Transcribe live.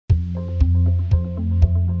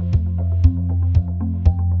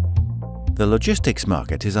The logistics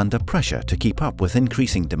market is under pressure to keep up with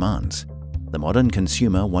increasing demands. The modern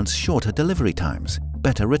consumer wants shorter delivery times,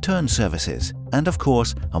 better return services, and of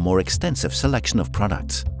course, a more extensive selection of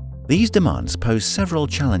products. These demands pose several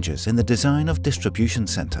challenges in the design of distribution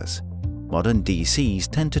centers. Modern DCs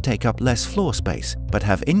tend to take up less floor space, but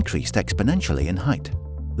have increased exponentially in height.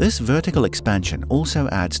 This vertical expansion also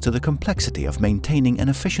adds to the complexity of maintaining an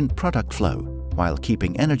efficient product flow while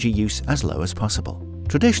keeping energy use as low as possible.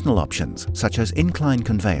 Traditional options, such as incline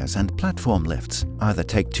conveyors and platform lifts, either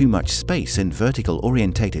take too much space in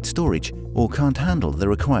vertical-orientated storage or can't handle the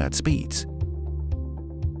required speeds.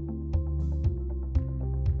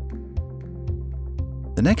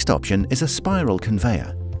 The next option is a spiral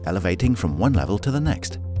conveyor, elevating from one level to the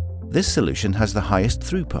next. This solution has the highest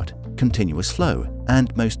throughput, continuous flow,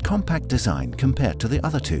 and most compact design compared to the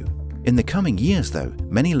other two. In the coming years, though,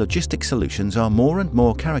 many logistic solutions are more and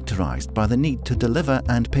more characterized by the need to deliver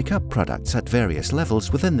and pick up products at various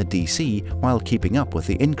levels within the DC while keeping up with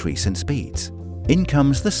the increase in speeds. In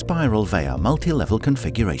comes the SpiralVeyor MultiLevel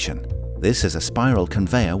configuration. This is a spiral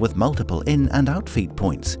conveyor with multiple in- and out-feed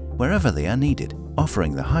points wherever they are needed,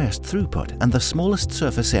 offering the highest throughput and the smallest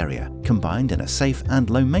surface area, combined in a safe and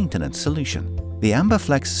low-maintenance solution. The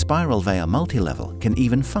AmbaFlex SpiralVeyor MultiLevel can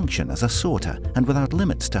even function as a sorter and without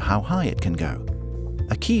limits to how high it can go.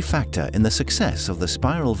 A key factor in the success of the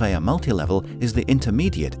SpiralVeyor MultiLevel is the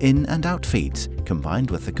intermediate in- and out feeds, combined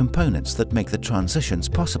with the components that make the transitions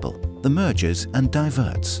possible, the mergers and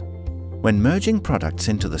diverts. When merging products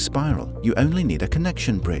into the spiral, you only need a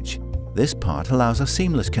connection bridge. This part allows a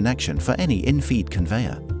seamless connection for any in-feed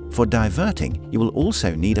conveyor. For diverting, you will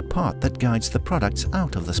also need a part that guides the products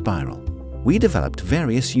out of the spiral. We developed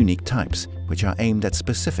various unique types, which are aimed at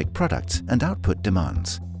specific products and output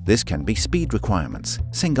demands. This can be speed requirements,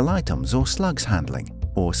 single items or slugs handling,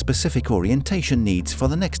 or specific orientation needs for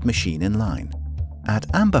the next machine in line. At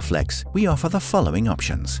AmbaFlex, we offer the following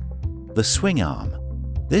options. The swing arm.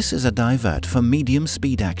 This is a divert for medium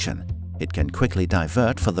speed action. It can quickly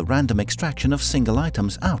divert for the random extraction of single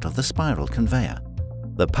items out of the spiral conveyor.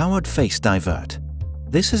 The powered face divert.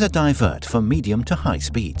 This is a divert for medium to high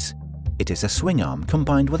speeds. It is a swing arm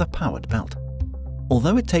combined with a powered belt.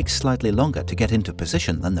 Although it takes slightly longer to get into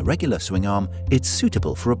position than the regular swing arm, it's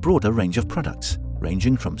suitable for a broader range of products,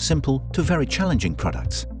 ranging from simple to very challenging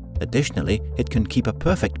products. Additionally, it can keep a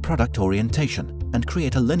perfect product orientation and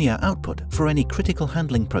create a linear output for any critical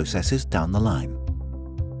handling processes down the line.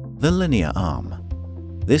 The linear arm.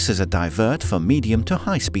 This is a divert for medium to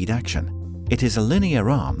high speed action. It is a linear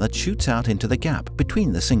arm that shoots out into the gap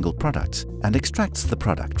between the single products and extracts the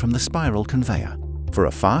product from the spiral conveyor. For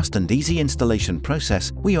a fast and easy installation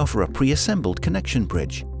process, we offer a pre-assembled connection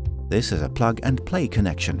bridge. This is a plug-and-play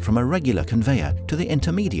connection from a regular conveyor to the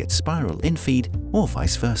intermediate spiral in-feed or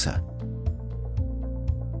vice versa.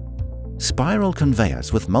 Spiral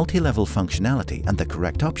conveyors with multi-level functionality and the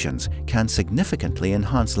correct options can significantly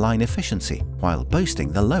enhance line efficiency while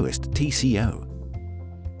boasting the lowest TCO.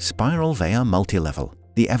 SpiralVeyor MultiLevel,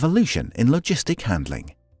 the evolution in logistic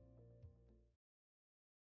handling.